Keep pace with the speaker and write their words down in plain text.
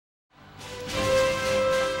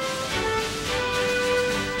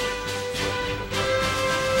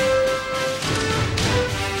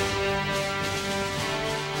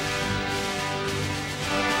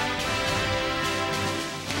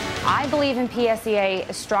believe in PSEA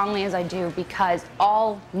as strongly as I do because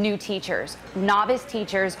all new teachers, novice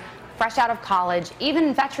teachers, fresh out of college,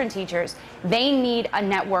 even veteran teachers, they need a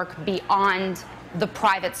network beyond the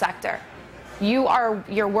private sector.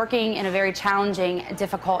 You're working in a very challenging,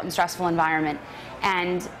 difficult, and stressful environment,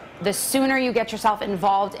 and the sooner you get yourself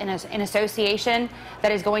involved in an association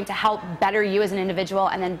that is going to help better you as an individual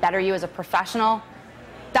and then better you as a professional,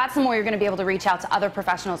 that's the more you're going to be able to reach out to other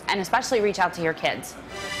professionals and especially reach out to your kids.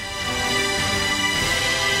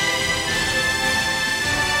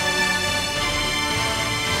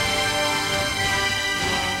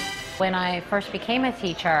 When I first became a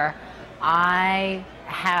teacher, I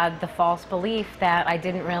had the false belief that I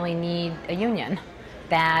didn't really need a union.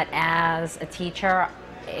 That as a teacher,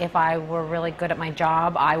 if I were really good at my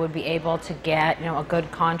job, I would be able to get, a good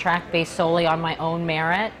contract based solely on my own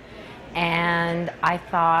merit. And I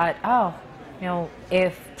thought, oh,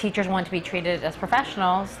 if teachers want to be treated as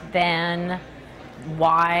professionals, then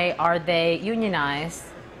why are they unionized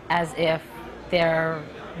as if they're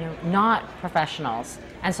not professionals?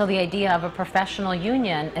 And so the idea of a professional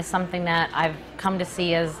union is something that I've come to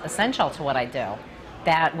see as essential to what I do.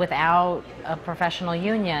 That without a professional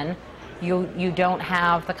union, you don't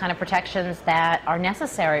have the kind of protections that are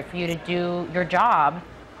necessary for you to do your job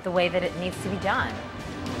the way that it needs to be done.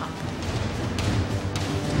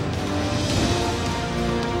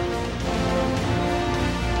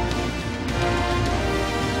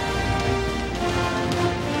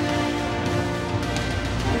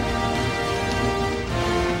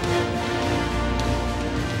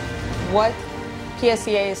 What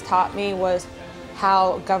PSEA has taught me was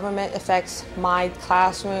how government affects my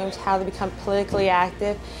classrooms, how to become politically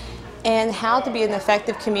active, and how to be an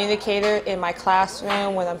effective communicator in my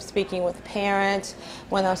classroom when I'm speaking with parents,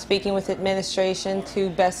 when I'm speaking with administration, to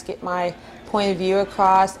best get my point of view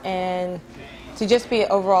across and to just be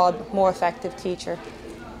an overall more effective teacher.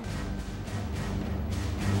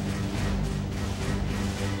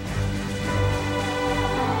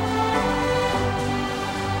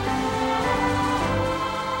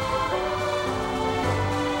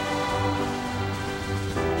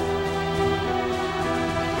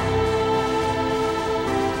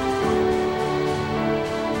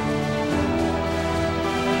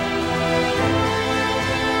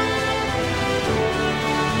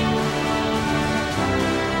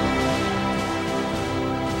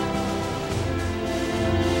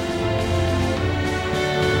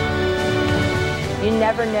 You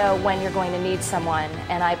never know when you're going to need someone,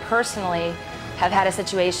 and I personally have had a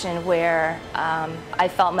situation where I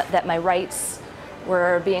felt that my rights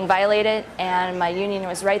were being violated, and my union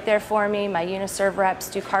was right there for me. My UniServ rep,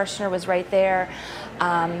 Stu Karshner, was right there.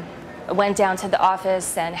 I went down to the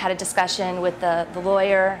office and had a discussion with the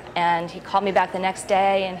lawyer, and he called me back the next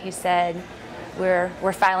day and he said,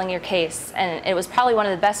 we're filing your case. And it was probably one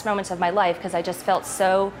of the best moments of my life because I just felt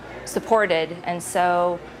so supported and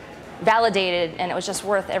so validated, and it was just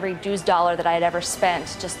worth every dues dollar that I had ever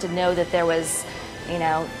spent just to know that there was,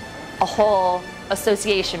 a whole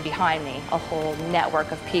association behind me, a whole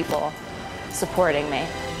network of people supporting me.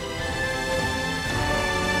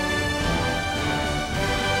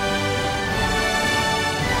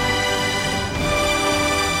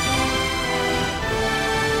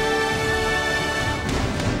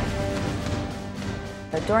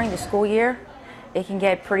 During the school year, it can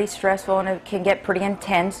get pretty stressful and it can get pretty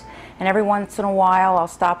intense, and every once in a while I'll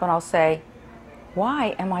stop and I'll say,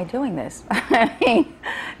 why am I doing this? I mean,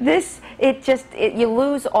 you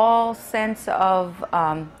lose all sense of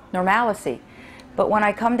normalcy. But when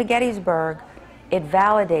I come to Gettysburg, it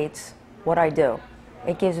validates what I do.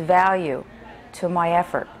 It gives value to my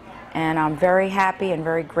effort, and I'm very happy and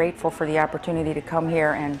very grateful for the opportunity to come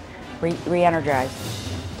here and re-energize.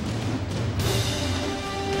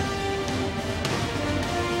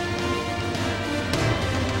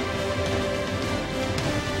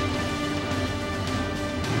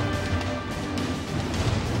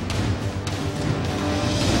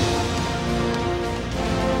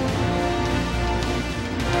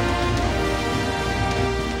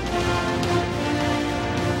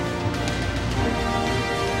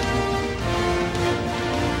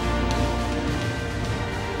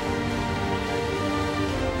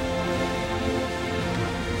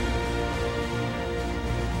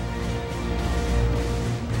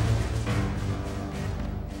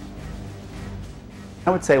 I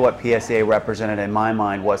would say what PSEA represented in my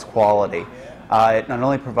mind was quality. It not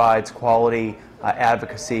only provides quality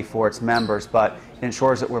advocacy for its members, but it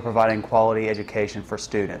ensures that we're providing quality education for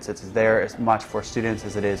students. It's there as much for students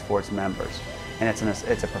as it is for its members, and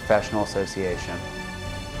it's a professional association.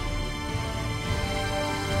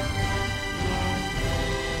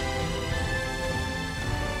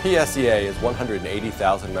 PSEA is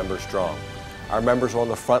 180,000 members strong. Our members are on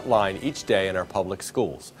the front line each day in our public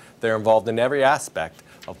schools. They're involved in every aspect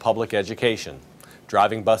of public education: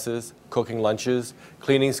 driving buses, cooking lunches,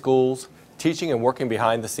 cleaning schools, teaching and working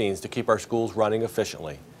behind the scenes to keep our schools running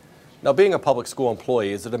efficiently. Now, being a public school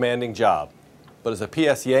employee is a demanding job, but as a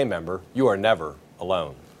PSEA member, you are never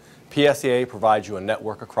alone. PSEA provides you a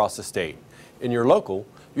network across the state. In your local,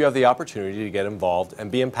 you have the opportunity to get involved and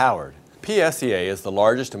be empowered. PSEA is the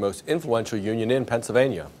largest and most influential union in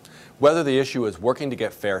Pennsylvania. Whether the issue is working to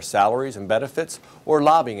get fair salaries and benefits or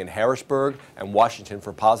lobbying in Harrisburg and Washington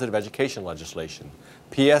for positive education legislation,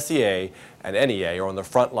 PSEA and NEA are on the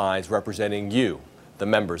front lines representing you, the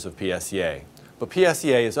members of PSEA. But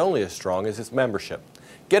PSEA is only as strong as its membership.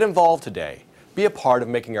 Get involved today. Be a part of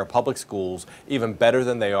making our public schools even better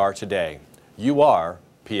than they are today. You are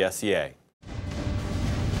PSEA.